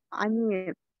 но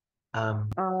они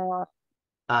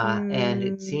And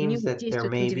it не seems that there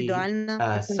действуют may be индивидуально.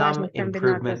 Очень some важна комбинация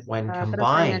improvement с when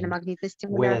транскраниальной combined магнитной with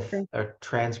стимуляцией, a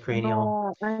transcranial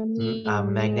но они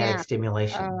magnetic не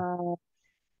stimulation.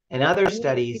 And other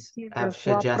studies эффективны have в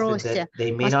suggested вопросе that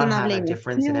they may not have a восстановления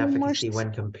difference in сил efficacy мышц.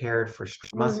 when compared for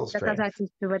muscle Уровень strength.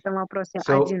 доказательств в этом вопросе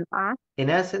So, 1А. in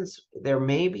essence, there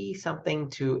may be something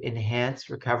to enhance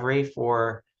recovery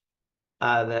for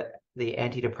the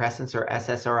antidepressants or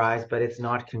SSRIs, but it's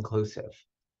not conclusive.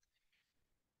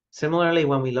 Similarly,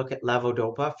 when we look at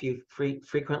levodopa,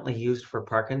 frequently used for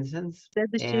Parkinson's,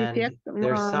 Следующий and эффект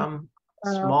there's some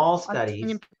small studies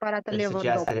препарата that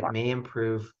suggest that it леводопа. may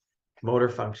improve motor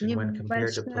function when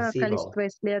compared to Небольшое placebo, количество but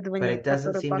исследований, it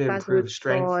doesn't которые seem to показывают, improve что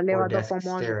strength or леводопа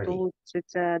может dexterity.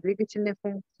 улучшить двигательные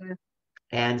функции.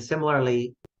 And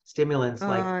similarly, stimulants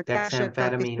like Так же,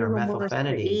 как и dexamphetamine or силу мышц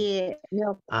methylphenidate, и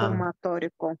мелкую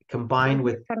моторику. combined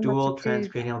with Другие dual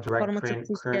transcranial direct current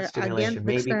фармацевтические stimulation, агенты,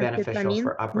 may be beneficial дексаамфетамин,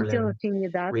 for upper limb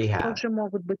метилфенидат, rehab. также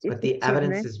могут быть But the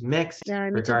evidence эффективны. is mixed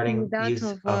regarding Метилфенидат use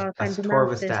в of комбинации с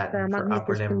atorvastatin for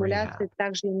upper магнитной limb rehab. стимуляцией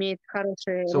также имеет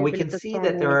хороший So we can see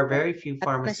that there реабилитационный are эффект. very few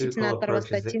Относительно pharmaceutical approaches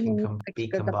that аторвастатина can нет be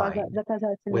каких-то combined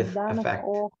доказательных with данных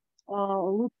effect. о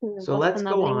лучшем So let's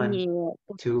go on восстановлении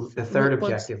to the third под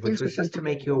objective, which was инсультом. just to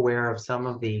make you aware of some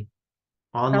of the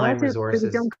online Давайте resources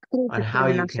перейдем к on третьей how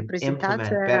теме you нашей can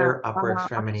презентации. implement better upper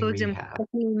extremity Обсудим, rehab.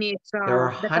 какие имеются There are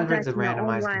hundreds of доказательно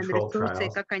randomized controlled онлайн-ресурсы, и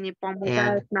trials, как они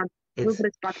помогают and нам it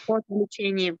выбрать подход в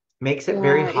лечении makes it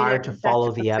very и hard to реабилитации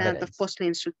follow the пациентов evidence. после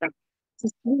инсульта.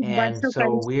 Существует And большое so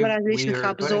количество we различных are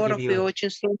going to give обзоров, и you очень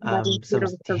сложно some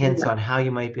ориентироваться в hints выборе. on how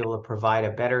you might be able to provide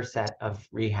a better set of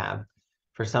rehab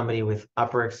for somebody with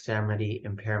upper extremity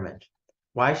impairment.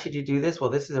 Why should you do this? Well,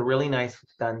 this is a really nice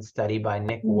done study by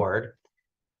Nick Ward,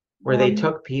 where they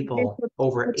took people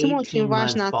over Почему очень 18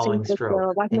 months важно following оценивать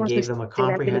stroke and gave them a возможности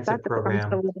comprehensive реабилитации, потому что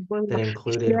program было that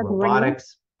included исследование,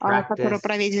 robotics, который practice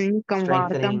проведен Ником Вардом,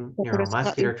 strengthening который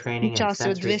neuromuscular training and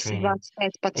участвует sensory training.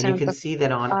 225 And you can пациентов. see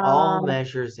that on А, all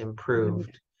measures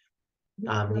improved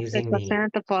 225 using the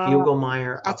пациентов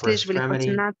Fugl-Meyer upper отслеживались по extremity,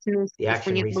 17 the месяцев, у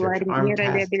action них была research arm test, the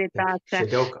нейрореабилитация,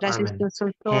 Shadok arm and различные hand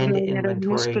сенсорные, inventory,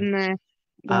 нейромускульные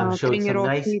showed some тренировки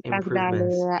nice и так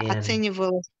improvements далее. in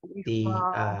Оценивалось их the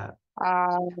in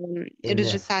this. And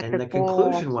результаты the по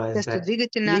conclusion was тесту that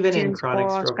двигательной even in активности, chronic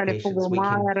по stroke шкале patients, we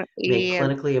can Фугл-Майер, make и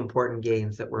clinically important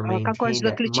gains that were какое же maintained at months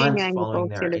заключение они following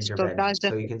their получили, что intervention. даже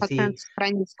So you can see пациенты с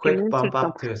хроническим quick bump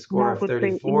инсультом up to a score of могут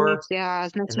 34, иметь and that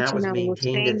was значительное maintained at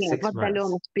улучшение в 6 months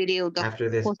отдаленных периодах after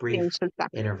this после brief инсульта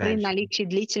при intervention. наличии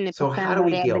длительной So how do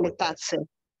постоянной we deal with this? реабилитации.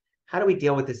 How do we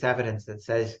deal with this evidence that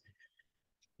says,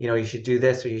 you should do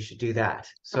this or you should do that?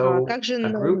 So Как же an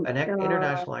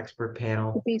international expert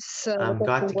panel с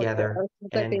got together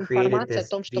этой and created информацией о this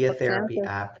том, что via therapy пациенты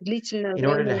app длительное in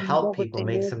order to время help могут people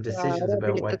make иметь some decisions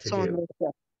about what to do. реабилитационный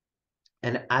эффект.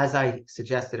 And as I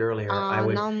suggested earlier, I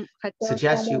would Нам хотелось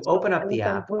suggest you помочь open up the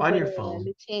пациентам app в on your выборе phone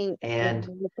лечения, and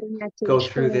в принятии go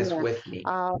through this решения with me.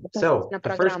 So относительно the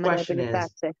first программы question is,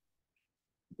 реабилитации.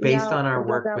 based Я on our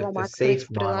work предлагаю with вам the открыть SAFE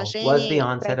в model, was the приложении и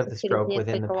onset of пройти the через stroke within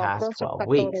the несколько past вопросов, 12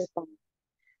 которые weeks? там.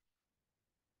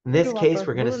 In this Первый case, вопрос.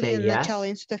 we're going to Было say ли начало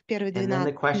yes. инсульта в первые And then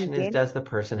the 12 question is, недель? does the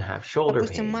person have shoulder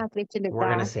Допустим, мы pain? ответили We're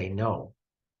going «да». to say no.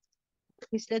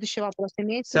 И следующий вопрос.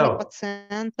 Имеется ли у So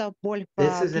pациента боль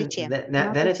this в is плече? Мы then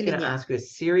it's ответили going to «нет». ask you a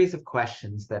series of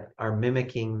questions that are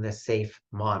mimicking the SAFE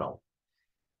model.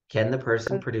 Can the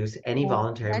person produce any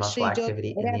voluntary Дальше muscle идет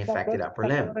activity in the ряд affected вопросов, upper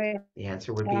limb? которые The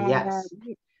answer would be yes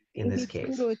in this case.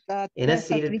 имитируют In a тест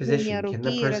seated отведения position, can the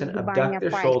руки и person abduct разгибания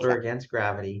their shoulder пальца. against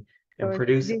gravity То and есть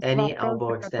produce здесь any elbow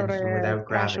вопросы, extension которые without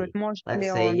спрашивают, gravity? может Let's ли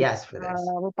say он yes for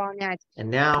this. выполнять And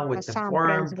now with the сам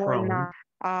forearm prone произвольно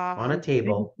on a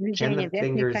table, can движение the верхней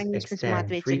fingers конечности. Мы extend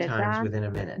 3 ответили times «да». within a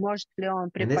minute? Может ли он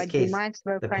In this case, приподнимать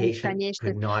свою the patient could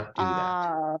конечность not do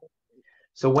that. под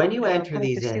So when you enter против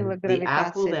these силы in, the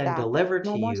app will гравитации? then Да. deliver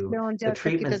Но to может ли you он the делать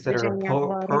какие-то treatments that are движения в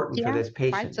important for руке, this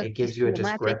patient. пальцах It и gives you a силе?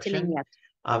 Мы ответили description «нет».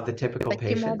 of the typical Таким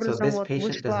patient. So образом, this вот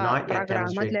patient does вышла not yet программа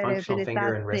demonstrate для functional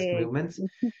finger and wrist реабилитации movements,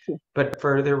 Сети. but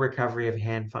further recovery of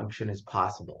hand function is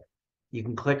possible. You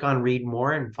can click on read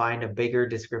more and find a bigger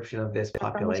description of this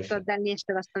Потому что population.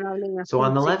 дальнейшее восстановление So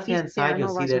on the функций left-hand кисти, side,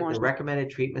 you'll оно see that the возможно. recommended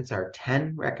treatments are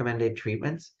 10 recommended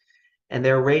treatments, and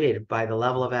they're rated by the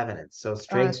level of evidence. So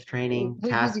strength training, Вы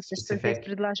видите, что здесь task-specific,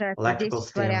 предложается electrical 10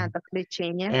 stim, вариантов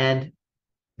лечения. and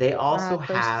they also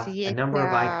То есть have a есть number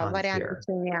of icons вариант here.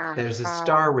 лечения, There's a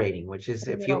star rating, which is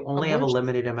if you тренировка only have a мышц,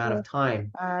 limited amount of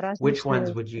time, which ones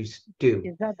различные would you do?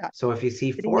 задач. So if you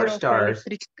see 4 Тренировка stars,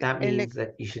 that means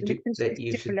that you should do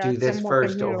электрической this стимуляции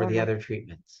first over the нейронов. other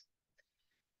treatments.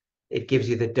 It gives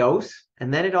you the dose,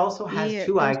 and then it also has И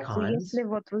 2 то есть, icons, если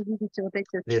вот вы видите вот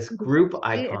эти this 4 group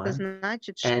точки, это icon,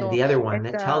 значит, and что the other one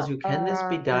that это, tells you, can this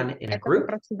be done in a эта group,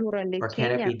 процедура or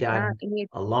can it лечения, be done имеет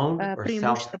alone or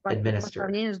преимущество по self-administered?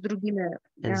 сравнению с другими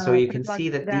And so you can see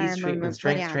that these предлагаемыми treatments,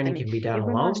 strength training, вариантами. can be done И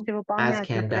вы alone, можете as выполнять,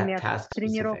 can например, task-specific.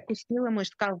 тренировку силы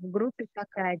мышц как в группе, так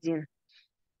и один.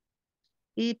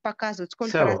 И показывать,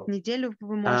 сколько раз в неделю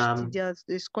вы можете делать,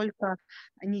 и сколько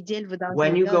недель вы When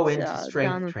должны you go делать into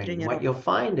strength данную training, what тренировку. you'll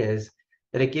find is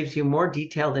that it gives you more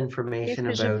detailed information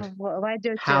Если же about вы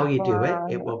войдете how you do it.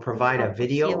 в It will provide a тренировку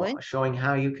video силы, showing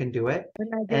how you can do it, вы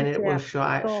and it will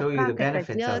найдете, show you the как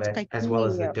это benefits of делать, it, as well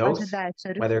as the какие dose, ожидаются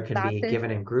whether it can be результаты,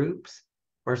 given in groups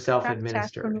or как часто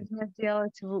self-administered. нужно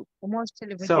делать, можете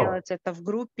ли вы So, делать это в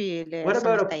группе или what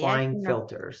about applying самостоятельно.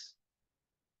 filters?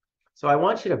 So I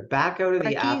want you to back out of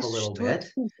the Какие app a little существуют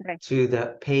bit фильтры? to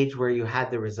the page where you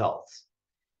had the results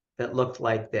that looked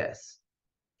like this.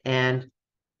 And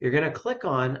you're going to click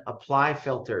on apply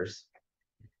filters,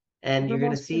 and Вы you're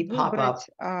going to можете see pop up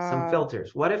выбрать, some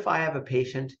filters. What if I have a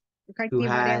patient who какие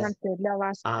has варианты для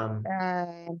вас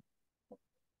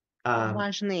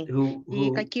важны,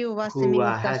 и какие у вас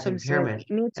имеются has особенности. impairment,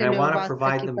 Имеются and I ли у want to вас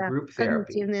provide them какие-то group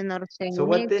therapy. когнитивные нарушения, So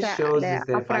what this имеется shows ли is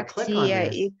that if I click on апраксия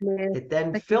this, или it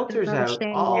then какие-то filters out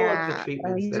all of the нарушения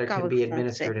treatments that can языковых be функций.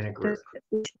 administered in a То group. есть,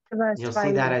 учитывая You'll see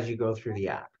свои that as you go through the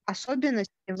app.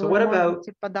 особенности, So вы what about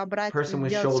можете подобрать и person with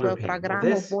сделать shoulder свою pain? Well, программу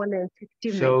this более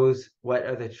эффективной. shows what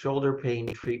are the shoulder pain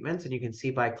treatments, and you can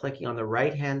see by clicking on the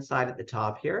right-hand side at the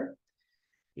top here,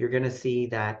 you're going to see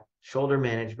that shoulder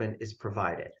management is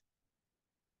provided.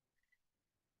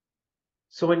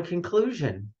 So in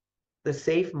conclusion, the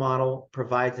SAFE model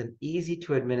provides an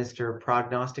easy-to-administer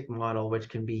prognostic model which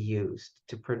can be used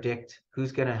to predict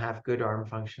who's going to have good arm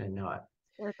function and not.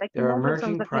 There Таким are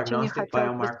образом, в emerging заключение prognostic хотелось бы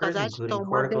biomarkers, сказать, including что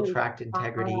cortical модель tract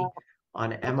integrity,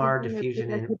 on MR Эффективное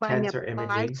diffusion and загибание tensor imaging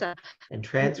пальца, and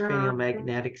transcranial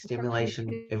magnetic stimulation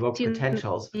evoke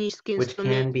potentials клинический which can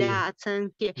инструмент be для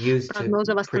оценки used to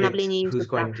прогноза predict восстановления who's импульса.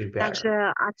 going to do better.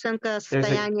 Также оценка There's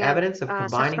состояния evidence of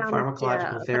combining сохранности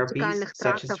pharmacological therapies кортикальных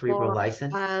such as трактов cerebral по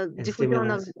license and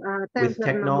диффузионно stimulants with тензорному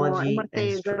technology and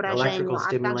МРТ-изображению, electrical а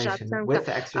также stimulation оценка with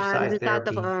exercise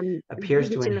результатов therapy appears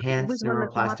to двигательных, enhance вызванных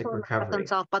neuroplastic моторных recovery.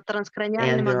 потенциалов по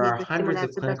транскраниальной And there are магнитной hundreds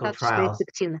of стимуляции clinical достаточно trials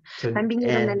эффективно.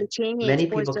 Комбинированное and лечение, many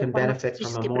people используя can benefit from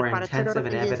a фармацевтические more препараты, intensive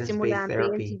and стероиды, evidence-based стимулянты и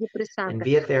therapy. And антидепрессанты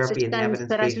via в therapy and the сочетании с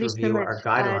evidence-based review различными are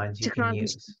guidelines you can технологическими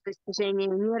use.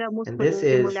 достижениями And this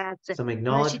is нейромускулостимуляции some значительно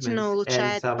acknowledgments and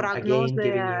улучшает some, again, прогнозы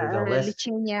giving you the list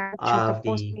лечения, в общем-то, of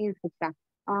после the инфаркта.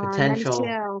 potential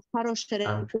Наличие хорошей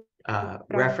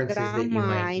references that you программы,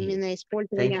 might а need. именно Thank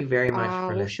использование, you very much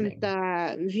for в listening.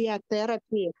 общем-то,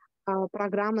 виотерапии,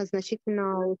 программа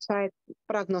значительно улучшает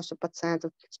прогноз у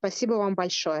пациентов. Спасибо вам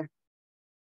большое.